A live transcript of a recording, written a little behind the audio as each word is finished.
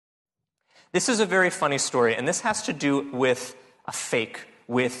This is a very funny story, and this has to do with a fake,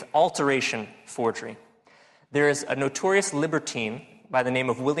 with alteration forgery. There is a notorious libertine by the name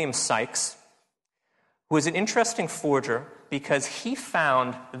of William Sykes, who is an interesting forger because he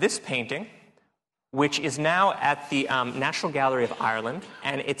found this painting, which is now at the National Gallery of Ireland,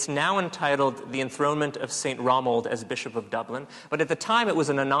 and it's now entitled The Enthronement of St. Romuald as Bishop of Dublin. But at the time, it was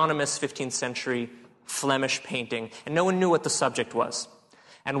an anonymous 15th century Flemish painting, and no one knew what the subject was.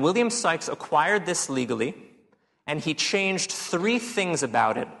 And William Sykes acquired this legally, and he changed 3 things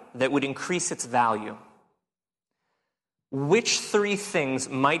about it that would increase its value. Which 3 things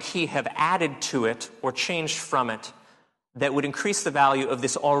might he have added to it or changed from it that would increase the value of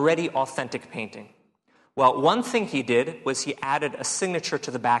this already authentic painting? Well, one thing he did was he added a signature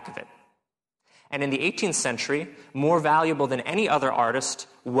to the back of it. And in the 18th century, more valuable than any other artist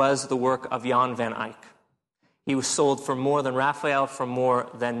was the work of Jan van Eyck. He was sold for more than Raphael, for more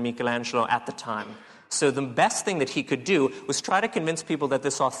than Michelangelo at the time. So the best thing that he could do was try to convince people that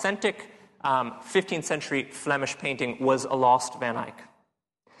this authentic 15th century Flemish painting was a lost Van Eyck.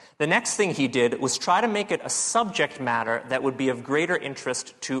 The next thing he did was try to make it a subject matter that would be of greater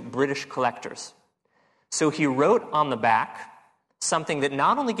interest to British collectors. So he wrote on the back something that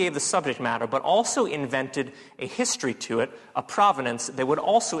not only gave the subject matter, but also invented a history to it, a provenance that would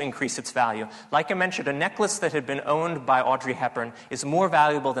also increase its value. Like I mentioned, a necklace that had been owned by Audrey Hepburn is more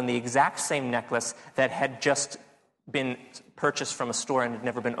valuable than the exact same necklace that had just been purchased from a store and had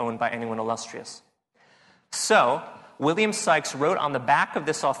never been owned by anyone illustrious. So, William Sykes wrote on the back of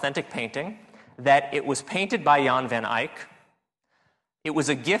this authentic painting that it was painted by Jan van Eyck, it was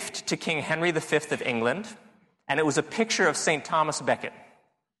a gift to King Henry V of England, and it was a picture of St. Thomas Becket.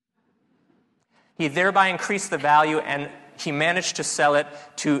 He thereby increased the value, and he managed to sell it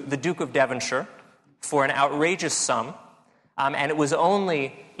to the Duke of Devonshire for an outrageous sum, and it was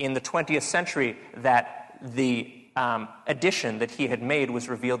only in the 20th century that the edition that he had made was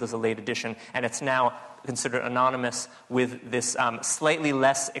revealed as a late edition, and it's now considered anonymous with this slightly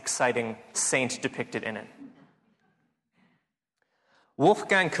less exciting saint depicted in it.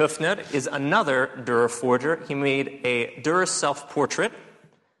 Wolfgang Köffner is another Dürer forger. He made a Dürer self-portrait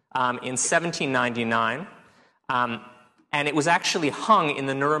in 1799, and it was actually hung in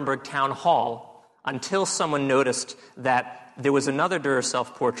the Nuremberg town hall until someone noticed that there was another Dürer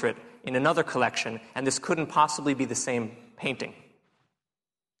self-portrait in another collection, and this couldn't possibly be the same painting.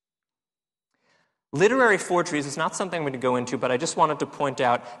 Literary forgeries is not something I'm going to go into, but I just wanted to point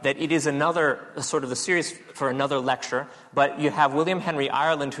out that it is another, sort of the series for another lecture, but you have William Henry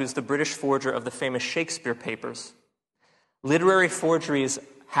Ireland, who's the British forger of the famous Shakespeare papers. Literary forgeries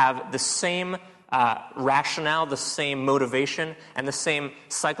have the same rationale, the same motivation, and the same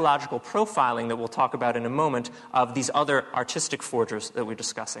psychological profiling that we'll talk about in a moment of these other artistic forgers that we're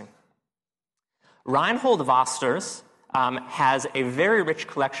discussing. Reinhold Vosters has a very rich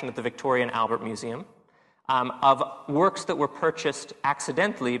collection at the Victoria and Albert Museum of works that were purchased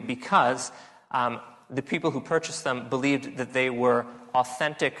accidentally because the people who purchased them believed that they were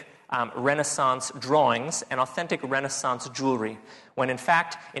authentic Renaissance drawings and authentic Renaissance jewelry, when in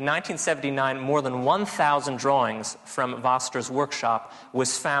fact, in 1979, more than 1,000 drawings from Vosters' workshop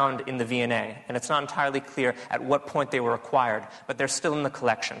was found in the V&A, and it's not entirely clear at what point they were acquired, but they're still in the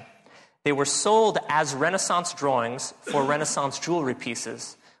collection. They were sold as Renaissance drawings for Renaissance jewelry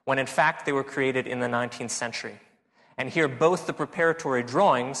pieces, when in fact they were created in the 19th century. And here both the preparatory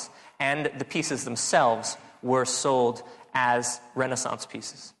drawings and the pieces themselves were sold as Renaissance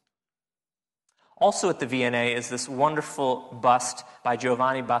pieces. Also at the V&A is this wonderful bust by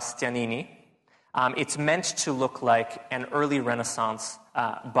Giovanni Bastianini. It's meant to look like an early Renaissance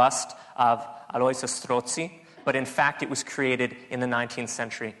bust of Aloysius Strozzi, but in fact it was created in the 19th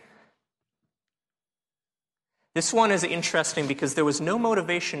century. This one is interesting because there was no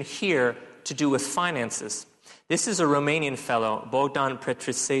motivation here to do with finances. This is a Romanian fellow, Bogdan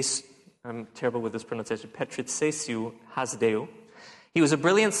Petricescu, I'm terrible with this pronunciation, Petricescu Hazdeu. He was a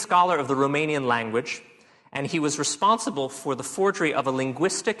brilliant scholar of the Romanian language, and he was responsible for the forgery of a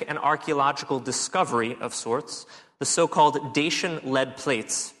linguistic and archaeological discovery of sorts, the so-called Dacian lead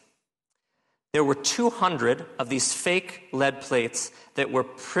plates. There were 200 of these fake lead plates that were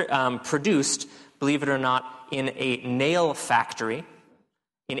produced, believe it or not, in a nail factory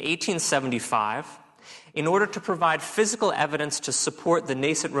in 1875 in order to provide physical evidence to support the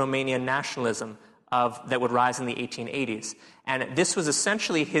nascent Romanian nationalism that would rise in the 1880s. And this was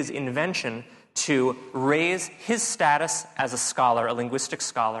essentially his invention to raise his status as a scholar, a linguistic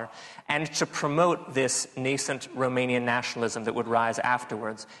scholar, and to promote this nascent Romanian nationalism that would rise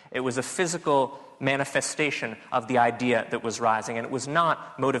afterwards. It was a physical manifestation of the idea that was rising, and it was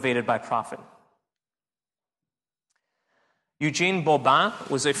not motivated by profit. Eugene Bobin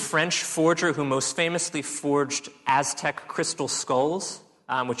was a French forger who most famously forged Aztec crystal skulls,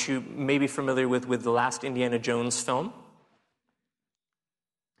 which you may be familiar with the last Indiana Jones film.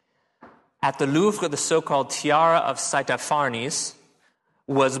 At the Louvre, the so-called tiara of Saitapharnes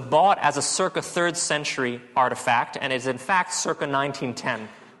was bought as a circa 3rd century artifact and is in fact circa 1910,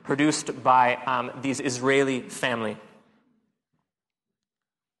 produced by these Israeli family.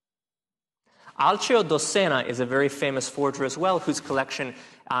 Alceo Dossena is a very famous forger as well, whose collection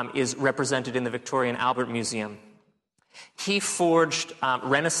is represented in the Victoria and Albert Museum. He forged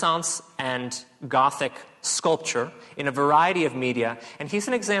Renaissance and Gothic sculpture in a variety of media, and he's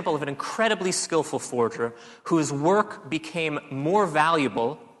an example of an incredibly skillful forger whose work became more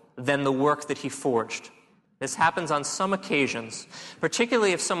valuable than the work that he forged. This happens on some occasions,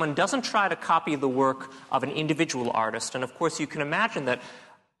 particularly if someone doesn't try to copy the work of an individual artist. And of course, you can imagine that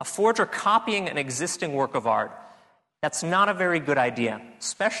a forger copying an existing work of art, that's not a very good idea,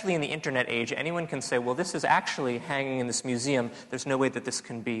 especially in the internet age. Anyone can say, well, this is actually hanging in this museum. There's no way that this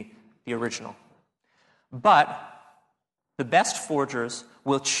can be the original. But the best forgers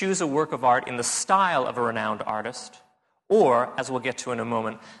will choose a work of art in the style of a renowned artist, or, as we'll get to in a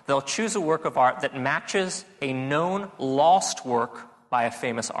moment, they'll choose a work of art that matches a known lost work by a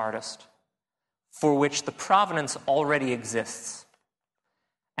famous artist, for which the provenance already exists.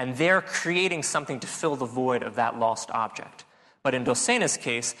 And they're creating something to fill the void of that lost object. But in Dossena's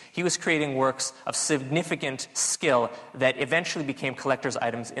case, he was creating works of significant skill that eventually became collector's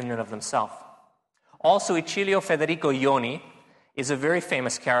items in and of themselves. Also, Icilio Federico Ioni is a very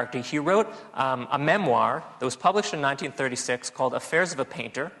famous character. He wrote a memoir that was published in 1936 called Affairs of a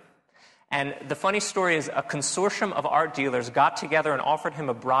Painter. And the funny story is a consortium of art dealers got together and offered him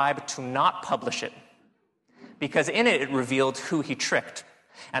a bribe to not publish it, because in it revealed who he tricked.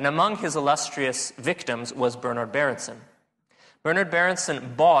 And among his illustrious victims was Bernard Berenson. Bernard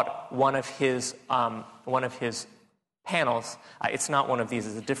Berenson bought one of his panels. It's not one of these,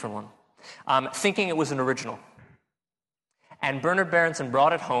 it's a different one. Thinking it was an original. And Bernard Berenson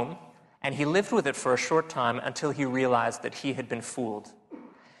brought it home, and he lived with it for a short time until he realized that he had been fooled.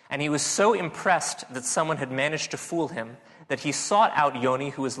 And he was so impressed that someone had managed to fool him that he sought out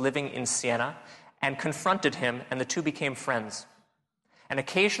Ioni, who was living in Siena, and confronted him, and the two became friends. And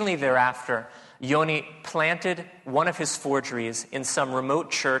occasionally thereafter, Ioni planted one of his forgeries in some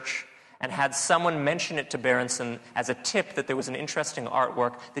remote church and had someone mention it to Berenson as a tip that there was an interesting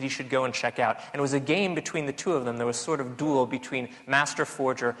artwork that he should go and check out. And it was a game between the two of them. There was sort of duel between master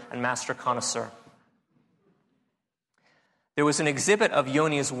forger and master connoisseur. There was an exhibit of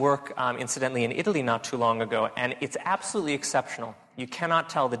Ioni's work, incidentally, in Italy not too long ago, and it's absolutely exceptional. You cannot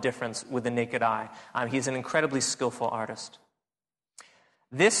tell the difference with the naked eye. He's an incredibly skillful artist.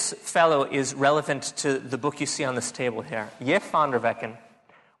 This fellow is relevant to the book you see on this table here. J. van der Wecken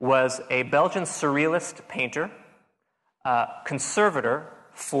was a Belgian surrealist painter, conservator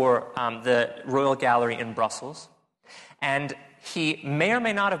for the Royal Gallery in Brussels, and he may or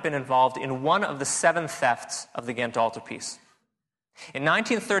may not have been involved in one of the 7 thefts of the Ghent altarpiece. In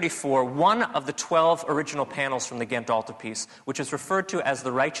 1934, one of the 12 original panels from the Ghent altarpiece, which is referred to as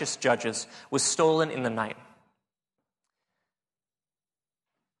the Righteous Judges, was stolen in the night.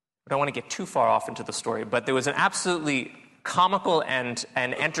 I don't want to get too far off into the story, but there was an absolutely comical and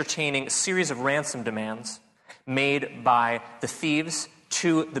entertaining series of ransom demands made by the thieves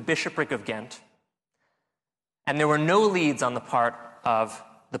to the bishopric of Ghent. And there were no leads on the part of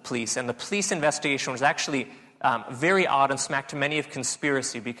the police, and the police investigation was actually very odd and smacked to many of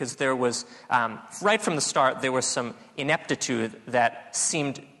conspiracy, because there was, right from the start, there was some ineptitude that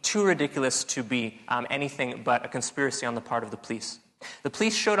seemed too ridiculous to be anything but a conspiracy on the part of the police. The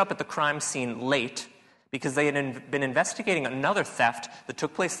police showed up at the crime scene late because they had been investigating another theft that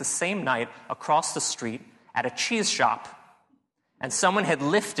took place the same night across the street at a cheese shop. And someone had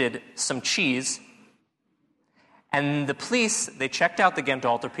lifted some cheese, and the police, they checked out the Ghent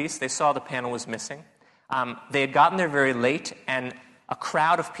altarpiece, they saw the panel was missing. They had gotten there very late, and a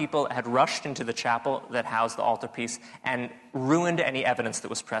crowd of people had rushed into the chapel that housed the altarpiece and ruined any evidence that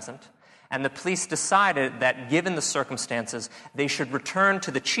was present. And the police decided that, given the circumstances, they should return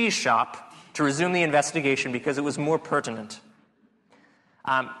to the cheese shop to resume the investigation because it was more pertinent.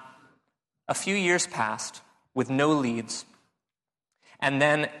 A few years passed with no leads, and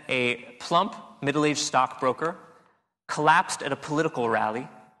then a plump, middle-aged stockbroker collapsed at a political rally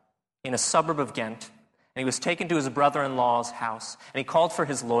in a suburb of Ghent, and he was taken to his brother-in-law's house, and he called for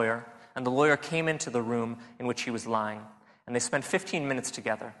his lawyer, and the lawyer came into the room in which he was lying, and they spent 15 minutes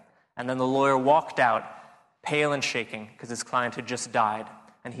together, and then the lawyer walked out, pale and shaking, because his client had just died,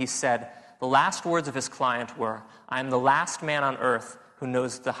 and he said, the last words of his client were, "I am the last man on earth who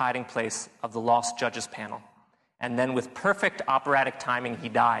knows the hiding place of the lost judges panel." And then with perfect operatic timing, he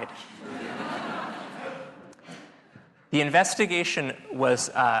died. The investigation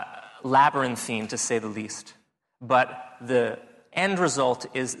was labyrinthine, to say the least. But the end result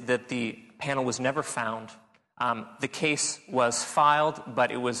is that the panel was never found. The case was filed,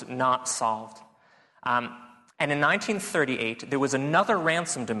 but it was not solved. And in 1938, there was another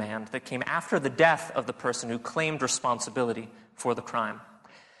ransom demand that came after the death of the person who claimed responsibility for the crime.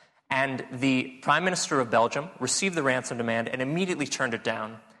 And the Prime Minister of Belgium received the ransom demand and immediately turned it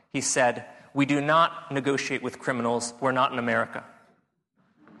down. He said, "We do not negotiate with criminals. We're not in America."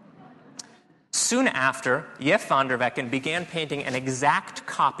 Soon after, Jeff van der Wecken began painting an exact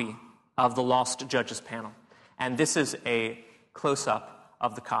copy of the Lost Judges panel. And this is a close-up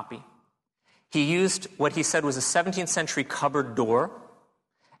of the copy. He used what he said was a 17th century cupboard door,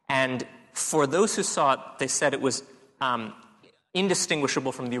 and for those who saw it, they said it was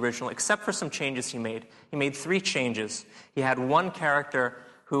indistinguishable from the original, except for some changes he made. He made 3 changes. He had one character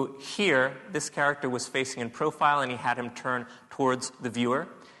who here, this character was facing in profile, and he had him turn towards the viewer.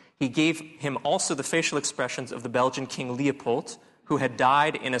 He gave him also the facial expressions of the Belgian King Leopold, who had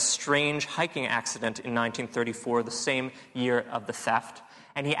died in a strange hiking accident in 1934, the same year of the theft.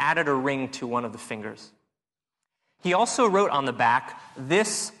 And he added a ring to one of the fingers. He also wrote on the back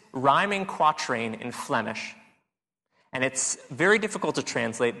this rhyming quatrain in Flemish. And it's very difficult to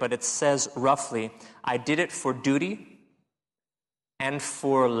translate, but it says roughly, "I did it for duty, and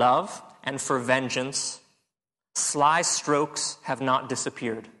for love, and for vengeance. Sly strokes have not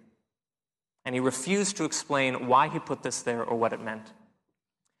disappeared." And he refused to explain why he put this there or what it meant.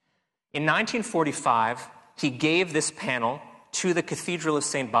 In 1945, he gave this panel to the Cathedral of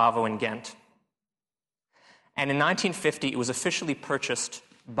St. Bavo in Ghent. And in 1950, it was officially purchased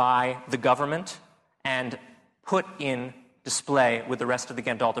by the government and put in display with the rest of the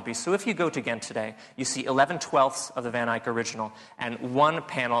Ghent altarpiece. So if you go to Ghent today, you see 11/12 of the Van Eyck original and one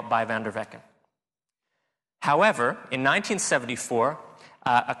panel by Van der Wecken. However, in 1974,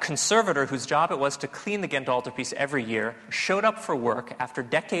 a conservator whose job it was to clean the Ghent altarpiece every year showed up for work after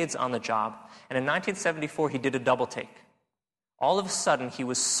decades on the job, and in 1974 he did a double take. All of a sudden, he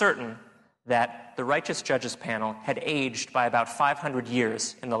was certain that the Righteous Judges panel had aged by about 500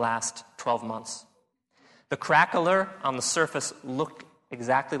 years in the last 12 months. The crackler on the surface looked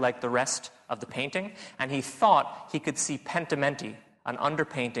exactly like the rest of the painting, and he thought he could see pentimenti, an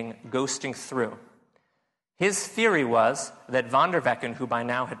underpainting, ghosting through. His theory was that Van der Wecken, who by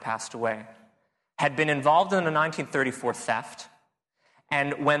now had passed away, had been involved in the 1934 theft,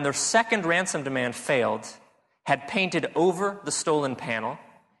 and when the second ransom demand failed, had painted over the stolen panel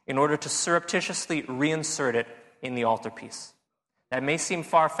in order to surreptitiously reinsert it in the altarpiece. That may seem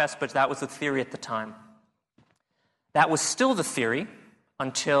far-fetched, but that was the theory at the time. That was still the theory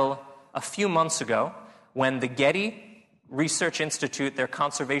until a few months ago when the Getty Research Institute, their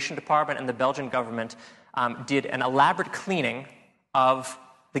conservation department, and the Belgian government did an elaborate cleaning of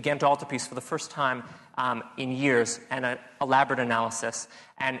the Ghent altarpiece for the first time in years, and an elaborate analysis.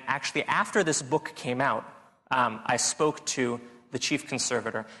 And actually, after this book came out, I spoke to the chief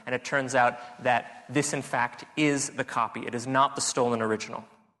conservator, and it turns out that this, in fact, is the copy. It is not the stolen original,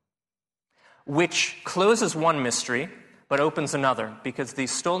 which closes one mystery, but opens another, because the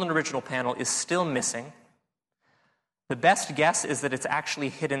stolen original panel is still missing. The best guess is that it's actually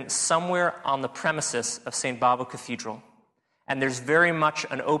hidden somewhere on the premises of St. Bavo Cathedral, and there's very much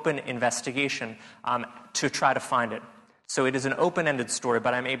an open investigation to try to find it. So it is an open-ended story,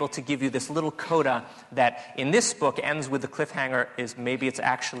 but I'm able to give you this little coda that in this book ends with the cliffhanger is maybe it's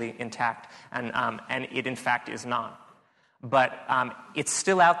actually intact, and it in fact is not. But it's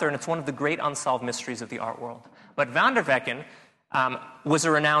still out there, and it's one of the great unsolved mysteries of the art world. But Van der Wecken was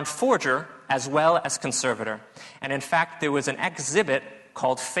a renowned forger as well as conservator. And in fact, there was an exhibit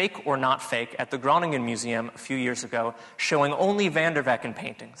called Fake or Not Fake at the Groningen Museum a few years ago showing only Van der Wecken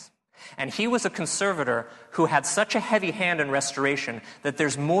paintings. And he was a conservator who had such a heavy hand in restoration that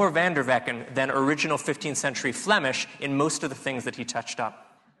there's more Van der Wecken than original 15th century Flemish in most of the things that he touched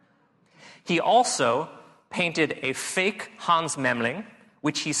up. He also painted a fake Hans Memling,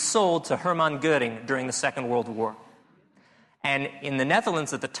 which he sold to Hermann Göring during the Second World War. And in the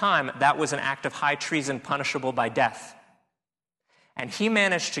Netherlands at the time, that was an act of high treason punishable by death. And he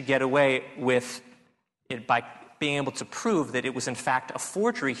managed to get away with it by being able to prove that it was in fact a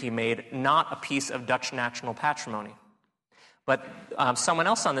forgery he made, not a piece of Dutch national patrimony. But someone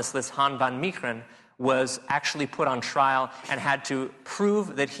else on this list, Han van Meegeren, was actually put on trial and had to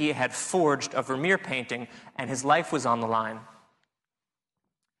prove that he had forged a Vermeer painting, and his life was on the line.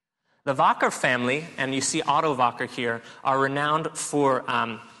 The Wacker family, and you see Otto Wacker here, are renowned for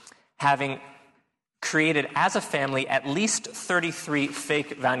having created as a family at least 33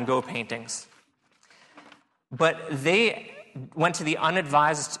 fake Van Gogh paintings. But they went to the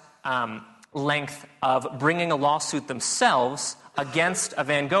unadvised length of bringing a lawsuit themselves against a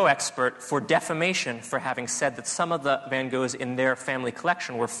Van Gogh expert for defamation for having said that some of the Van Goghs in their family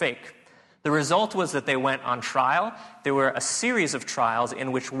collection were fake. The result was that they went on trial. There were a series of trials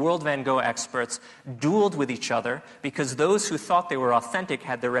in which World Van Gogh experts dueled with each other because those who thought they were authentic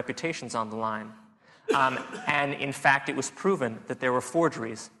had their reputations on the line. And in fact, it was proven that there were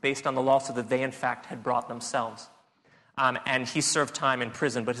forgeries based on the lawsuit that they in fact had brought themselves. And he served time in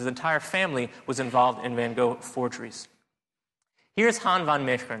prison, but his entire family was involved in Van Gogh forgeries. Here's Han van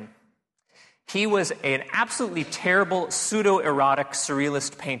Meegeren. He was an absolutely terrible pseudo-erotic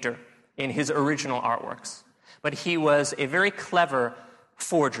surrealist painter in his original artworks. But he was a very clever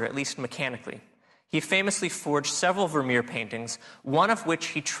forger, at least mechanically. He famously forged several Vermeer paintings, one of which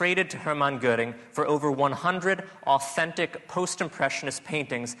he traded to Hermann Göring for over 100 authentic post-impressionist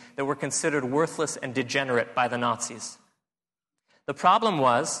paintings that were considered worthless and degenerate by the Nazis. The problem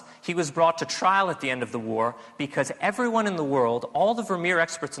was, he was brought to trial at the end of the war because everyone in the world, all the Vermeer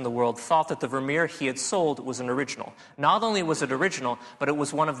experts in the world, thought that the Vermeer he had sold was an original. Not only was it original, but it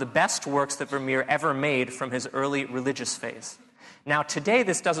was one of the best works that Vermeer ever made from his early religious phase. Now, today,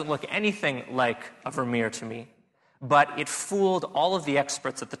 this doesn't look anything like a Vermeer to me, but it fooled all of the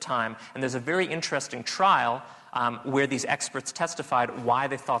experts at the time, and there's a very interesting trial where these experts testified why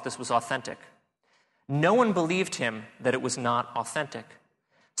they thought this was authentic. No one believed him that it was not authentic.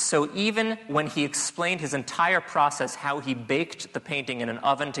 So even when he explained his entire process, how he baked the painting in an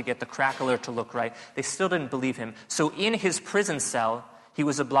oven to get the crackler to look right, they still didn't believe him. So in his prison cell, he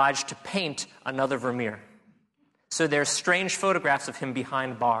was obliged to paint another Vermeer. So there's strange photographs of him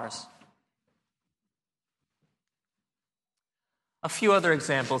behind bars. A few other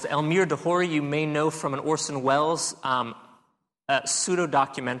examples. Elmire de Hory, you may know from an Orson Welles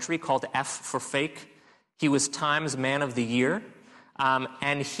pseudo-documentary called F for Fake. He was Time's Man of the Year,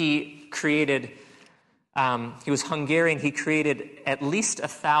 and he was Hungarian. He created at least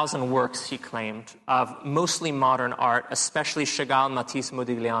 1,000 works, he claimed, of mostly modern art, especially Chagall, Matisse,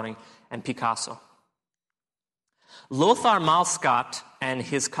 Modigliani, and Picasso. Lothar Malskat and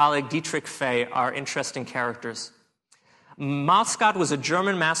his colleague Dietrich Fey are interesting characters. Malskat was a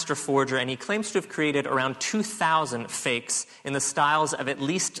German master forger, and he claims to have created around 2,000 fakes in the styles of at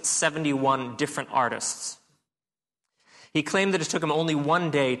least 71 different artists. He claimed that it took him only one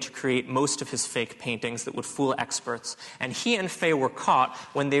day to create most of his fake paintings that would fool experts, and he and Fey were caught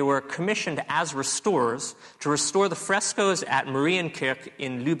when they were commissioned as restorers to restore the frescoes at Marienkirche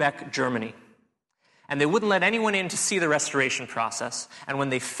in Lübeck, Germany. And they wouldn't let anyone in to see the restoration process. And when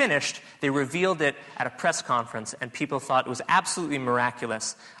they finished, they revealed it at a press conference, and people thought it was absolutely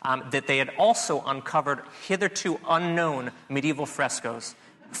miraculous that they had also uncovered hitherto unknown medieval frescoes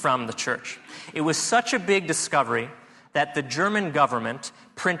from the church. It was such a big discovery that the German government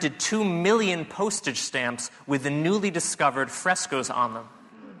printed 2 million postage stamps with the newly discovered frescoes on them.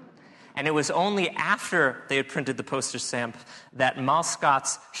 And it was only after they had printed the postage stamp that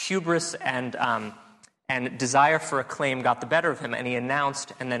Malskat's hubris and desire for acclaim got the better of him, and he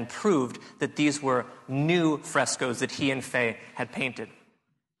announced and then proved that these were new frescoes that he and Fey had painted.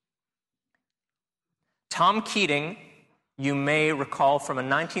 Tom Keating, you may recall from a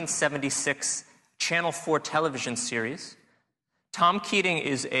 1976 Channel 4 television series. Tom Keating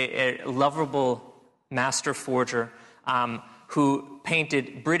is a lovable master forger who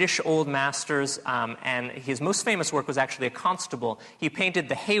painted British old masters, and his most famous work was actually a constable. He painted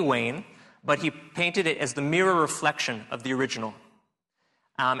the Hay Wain, but he painted it as the mirror reflection of the original.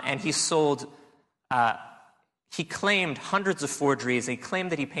 And he sold, he claimed hundreds of forgeries. He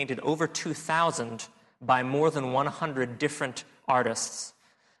claimed that he painted over 2,000 by more than 100 different artists.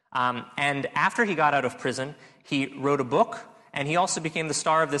 And after he got out of prison, he wrote a book, and he also became the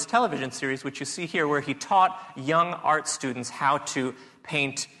star of this television series, which you see here, where he taught young art students how to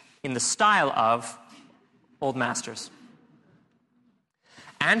paint in the style of old masters.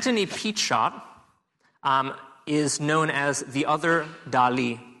 Anthony Pichot is known as the other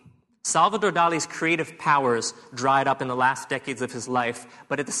Dali. Salvador Dali's creative powers dried up in the last decades of his life,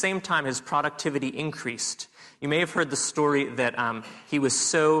 but at the same time his productivity increased. You may have heard the story that he was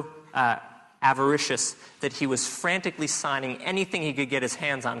so avaricious that he was frantically signing anything he could get his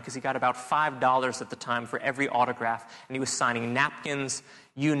hands on, because he got about $5 at the time for every autograph, and he was signing napkins,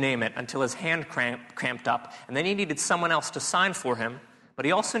 you name it, until his hand cramped up. And then he needed someone else to sign for him, but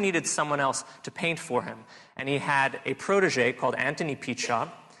he also needed someone else to paint for him. And he had a protege called Anthony Pichot,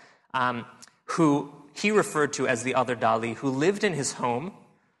 who he referred to as the other Dali, who lived in his home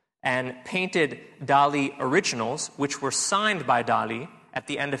and painted Dali originals, which were signed by Dali at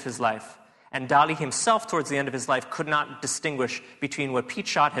the end of his life. And Dali himself, towards the end of his life, could not distinguish between what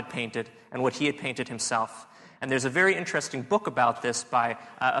Pichot had painted and what he had painted himself. And there's a very interesting book about this by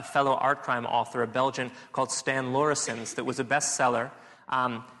a fellow art crime author, a Belgian, called Stan Laurisens, that was a bestseller,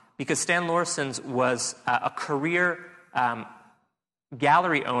 because Stan Laurisens was a career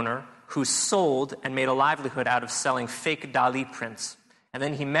gallery owner who sold and made a livelihood out of selling fake Dali prints. And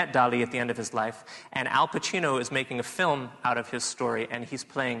then he met Dali at the end of his life, and Al Pacino is making a film out of his story, and he's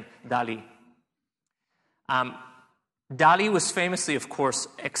playing Dali. Dali was famously, of course,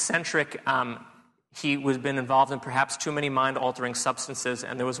 eccentric. He was been involved in perhaps too many mind-altering substances,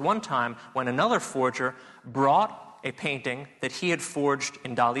 and there was one time when another forger brought a painting that he had forged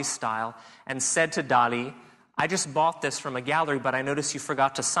in Dali's style and said to Dali, "I just bought this from a gallery, but I noticed you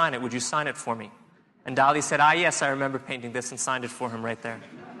forgot to sign it. Would you sign it for me?" And Dali said, yes, I remember painting this, and signed it for him right there.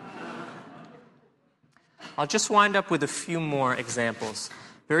 I'll just wind up with a few more examples.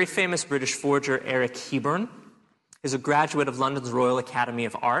 Very famous British forger Eric Hebburn is a graduate of London's Royal Academy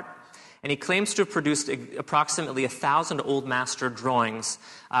of Art, and he claims to have produced approximately 1,000 Old Master drawings,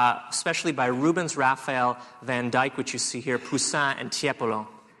 especially by Rubens, Raphael, Van Dyck, which you see here, Poussin, and Tiepolo.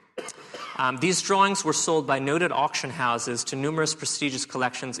 These drawings were sold by noted auction houses to numerous prestigious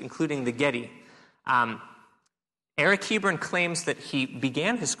collections, including the Getty. Eric Hebburn claims that he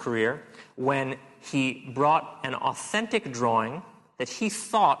began his career when he brought an authentic drawing that he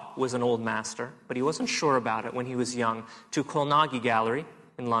thought was an Old Master, but he wasn't sure about it when he was young, to Colnaghi Gallery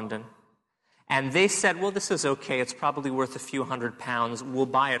in London. And they said, well, this is okay, it's probably worth a few £100, we'll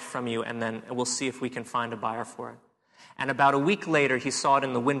buy it from you, and then we'll see if we can find a buyer for it. And about a week later, he saw it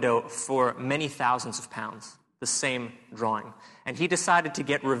in the window for many thousands of pounds, the same drawing. And he decided to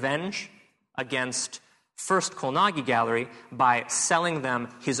get revenge against first Colnaghi Gallery by selling them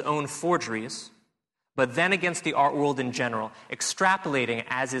his own forgeries, but then against the art world in general, extrapolating,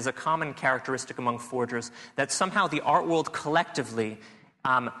 as is a common characteristic among forgers, that somehow the art world collectively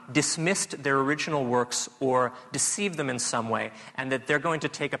dismissed their original works or deceived them in some way, and that they're going to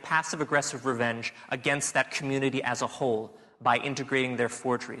take a passive-aggressive revenge against that community as a whole by integrating their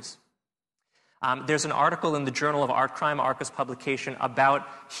forgeries. There's an article in the Journal of Art Crime, Arcus publication, about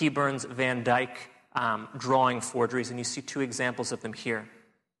Heburn's Van Dyck drawing forgeries, and you see two examples of them here.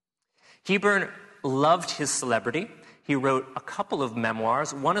 Hebburn loved his celebrity. He wrote a couple of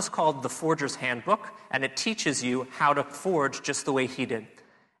memoirs. One is called The Forger's Handbook, and it teaches you how to forge just the way he did.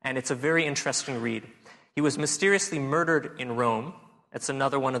 And it's a very interesting read. He was mysteriously murdered in Rome. It's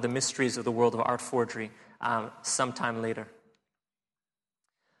another one of the mysteries of the world of art forgery sometime later.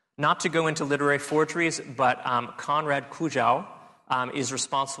 Not to go into literary forgeries, but Konrad Kujau is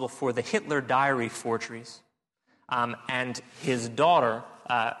responsible for the Hitler diary forgeries. And his daughter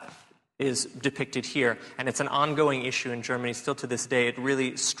is depicted here, and it's an ongoing issue in Germany still to this day. It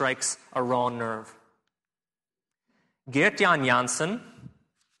really strikes a raw nerve. Gert-Jan Janssen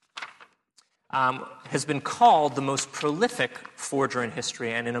has been called the most prolific forger in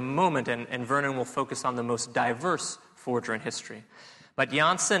history, and in a moment, and Vernon will focus on the most diverse forger in history. But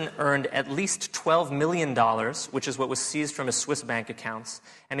Janssen earned at least $12 million, which is what was seized from his Swiss bank accounts,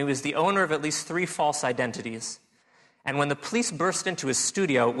 and he was the owner of at least 3 false identities. And when the police burst into his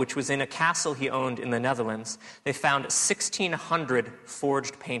studio, which was in a castle he owned in the Netherlands, they found 1,600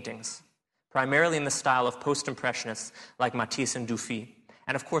 forged paintings, primarily in the style of post-impressionists like Matisse and Dufy.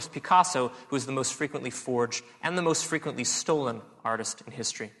 And of course, Picasso, who is the most frequently forged and the most frequently stolen artist in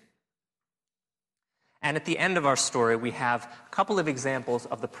history. And at the end of our story, we have a couple of examples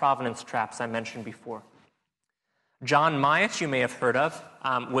of the provenance traps I mentioned before. John Myatt, you may have heard of,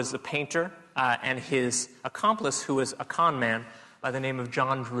 was a painter, and his accomplice, who was a con man by the name of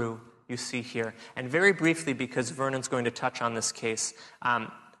John Drew, you see here. And very briefly, because Vernon's going to touch on this case,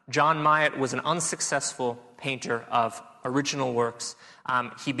 John Myatt was an unsuccessful painter of original works.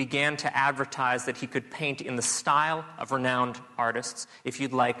 He began to advertise that he could paint in the style of renowned artists. If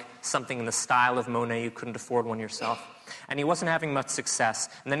you'd like something in the style of Monet, you couldn't afford one yourself. And he wasn't having much success.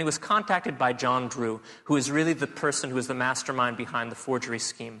 And then he was contacted by John Drew, who is really the person who is the mastermind behind the forgery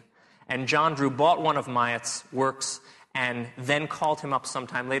scheme. And John Drew bought one of Myatt's works and then called him up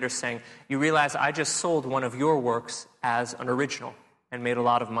sometime later saying, "You realize I just sold one of your works as an original and made a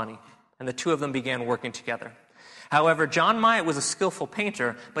lot of money." and the two of them began working together. However, John Myatt was a skillful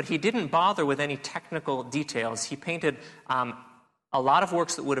painter, but he didn't bother with any technical details. He painted a lot of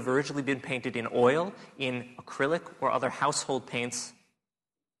works that would have originally been painted in oil, in acrylic, or other household paints.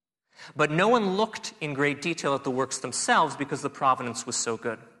 But no one looked in great detail at the works themselves because the provenance was so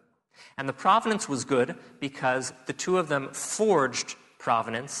good. And the provenance was good because the two of them forged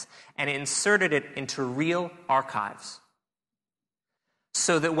provenance and inserted it into real archives.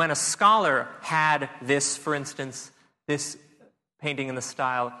 So that when a scholar had this, for instance, this painting in the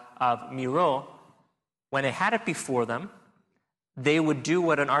style of Miro, when they had it before them, they would do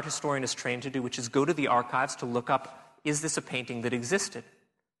what an art historian is trained to do, which is go to the archives to look up, is this a painting that existed?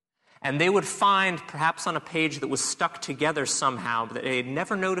 And they would find, perhaps on a page that was stuck together somehow, that they had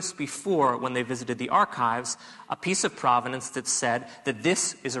never noticed before when they visited the archives, a piece of provenance that said that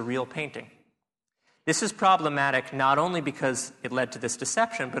this is a real painting. This is problematic not only because it led to this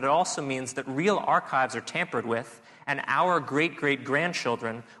deception, but it also means that real archives are tampered with, and our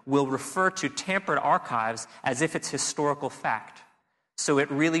great-great-grandchildren will refer to tampered archives as if it's historical fact. So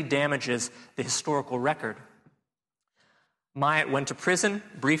it really damages the historical record. Myatt went to prison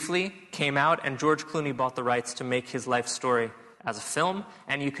briefly, came out, and George Clooney bought the rights to make his life story as a film,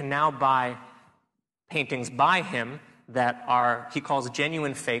 and you can now buy paintings by him that are, he calls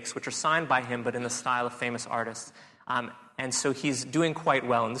genuine fakes, which are signed by him but in the style of famous artists. And so he's doing quite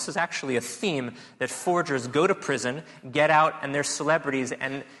well. And this is actually a theme that forgers go to prison, get out, and they're celebrities,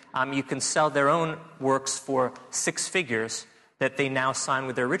 and you can sell their own works for 6 figures that they now sign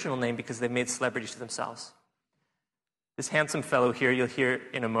with their original name because they've made celebrities to themselves. This handsome fellow here, you'll hear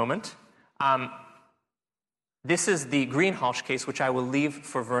in a moment. This is the Greenhalgh case, which I will leave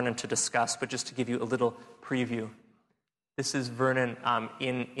for Vernon to discuss, but just to give you a little preview. This is Vernon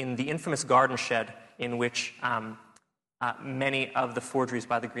in the infamous garden shed in which many of the forgeries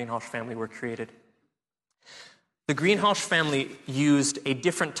by the Greenhalgh family were created. The Greenhalgh family used a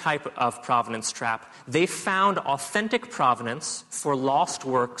different type of provenance trap. They found authentic provenance for lost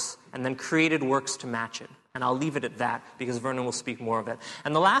works and then created works to match it. And I'll leave it at that because Vernon will speak more of it.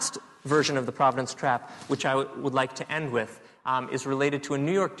 And the last version of the provenance trap, which I would like to end with, is related to a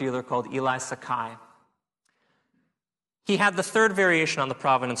New York dealer called Eli Sakai. He had the third variation on the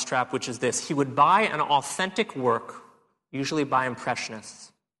provenance trap, which is this. He would buy an authentic work, usually by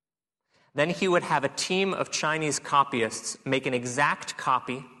Impressionists. Then he would have a team of Chinese copyists make an exact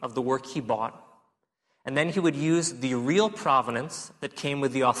copy of the work he bought. And then he would use the real provenance that came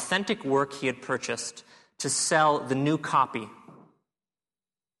with the authentic work he had purchased to sell the new copy.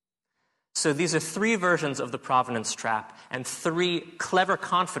 So these are 3 versions of the provenance trap and 3 clever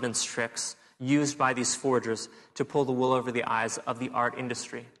confidence tricks used by these forgers to pull the wool over the eyes of the art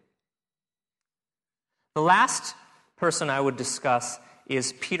industry. The last person I would discuss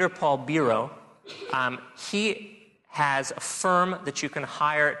is Peter Paul Biro. He has a firm that you can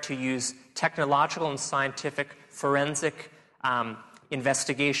hire to use technological and scientific forensic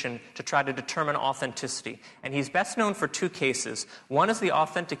investigation to try to determine authenticity. And he's best known for 2 cases. One is the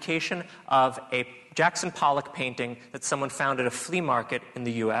authentication of a Jackson Pollock painting that someone found at a flea market in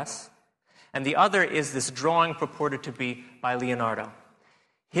the US. And the other is this drawing purported to be by Leonardo.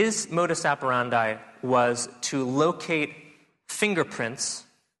 His modus operandi was to locate fingerprints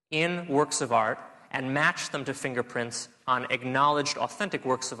in works of art and match them to fingerprints on acknowledged authentic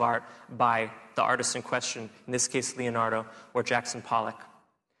works of art by the artist in question, in this case Leonardo or Jackson Pollock.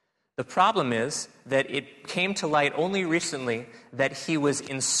 The problem is that it came to light only recently that he was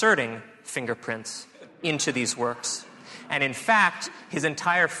inserting fingerprints into these works. And in fact, his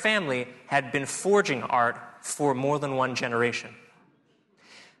entire family had been forging art for more than 1 generation.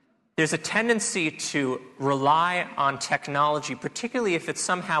 There's a tendency to rely on technology, particularly if it's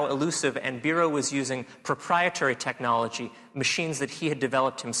somehow elusive, and Biro was using proprietary technology, machines that he had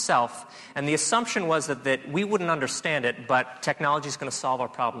developed himself. And the assumption was that we wouldn't understand it, but technology is going to solve our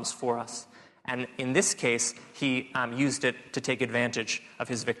problems for us. And in this case, he used it to take advantage of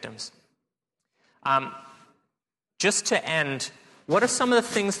his victims. Just to end, what are some of the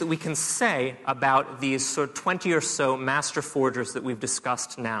things that we can say about these sort of 20 or so master forgers that we've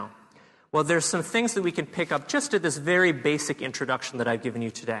discussed now? Well, there's some things that we can pick up just at this very basic introduction that I've given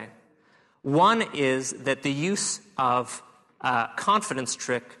you today. One is that the use of confidence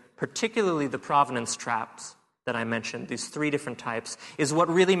trick, particularly the provenance traps that I mentioned, these 3 different types, is what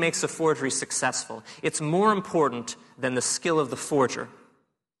really makes a forgery successful. It's more important than the skill of the forger.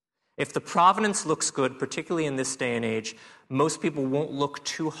 If the provenance looks good, particularly in this day and age, most people won't look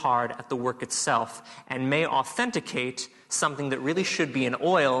too hard at the work itself and may authenticate something that really should be in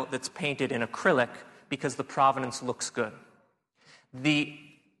oil that's painted in acrylic because the provenance looks good. The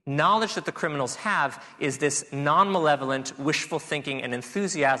knowledge that the criminals have is this non-malevolent, wishful thinking and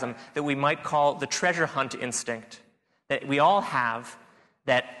enthusiasm that we might call the treasure hunt instinct that we all have,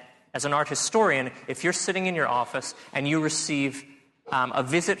 that as an art historian, if you're sitting in your office and you receive a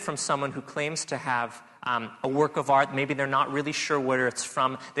visit from someone who claims to have a work of art, maybe they're not really sure where it's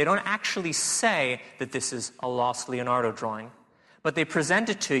from, they don't actually say that this is a lost Leonardo drawing, but they present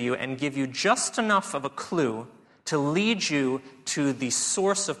it to you and give you just enough of a clue to lead you to the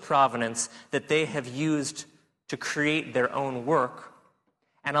source of provenance that they have used to create their own work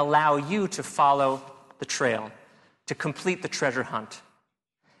and allow you to follow the trail, to complete the treasure hunt.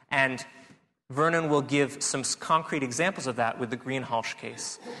 And Vernon will give some concrete examples of that with the Greenhalgh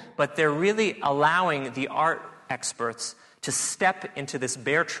case. But they're really allowing the art experts to step into this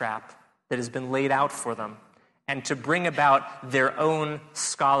bear trap that has been laid out for them and to bring about their own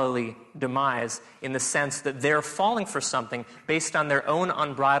scholarly demise in the sense that they're falling for something based on their own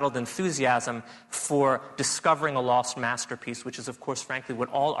unbridled enthusiasm for discovering a lost masterpiece, which is, of course, frankly, what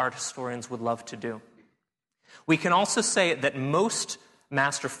all art historians would love to do. We can also say that most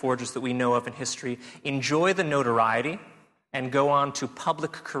master forgers that we know of in history enjoy the notoriety and go on to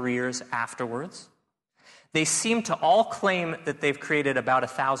public careers afterwards. They seem to all claim that they've created about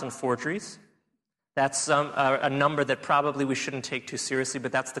 1,000 forgeries. That's a number that probably we shouldn't take too seriously,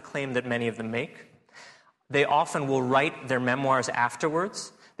 but that's the claim that many of them make. They often will write their memoirs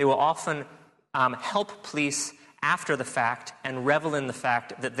afterwards. They will often help police after the fact and revel in the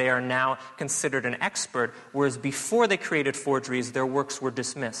fact that they are now considered an expert, whereas before they created forgeries, their works were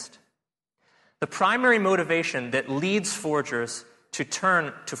dismissed. The primary motivation that leads forgers to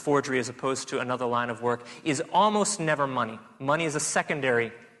turn to forgery as opposed to another line of work is almost never money. Money is a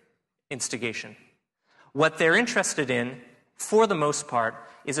secondary instigation. What they're interested in, for the most part,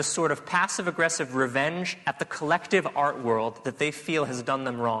 is a sort of passive-aggressive revenge at the collective art world that they feel has done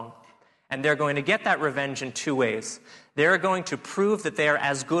them wrong. And they're going to get that revenge in two ways. They're going to prove that they are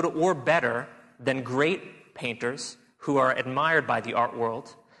as good or better than great painters who are admired by the art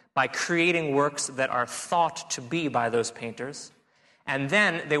world by creating works that are thought to be by those painters. And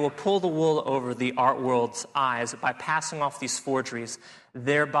then they will pull the wool over the art world's eyes by passing off these forgeries,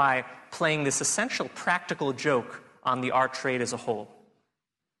 thereby playing this essential practical joke on the art trade as a whole.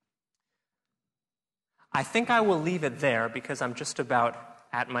 I think I will leave it there because I'm just about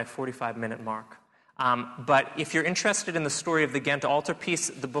at my 45-minute mark. But if you're interested in the story of the Ghent altarpiece,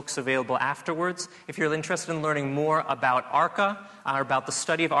 the book's available afterwards. If you're interested in learning more about ARCA, or about the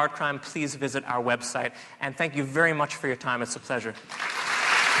study of art crime, please visit our website. And thank you very much for your time. It's a pleasure.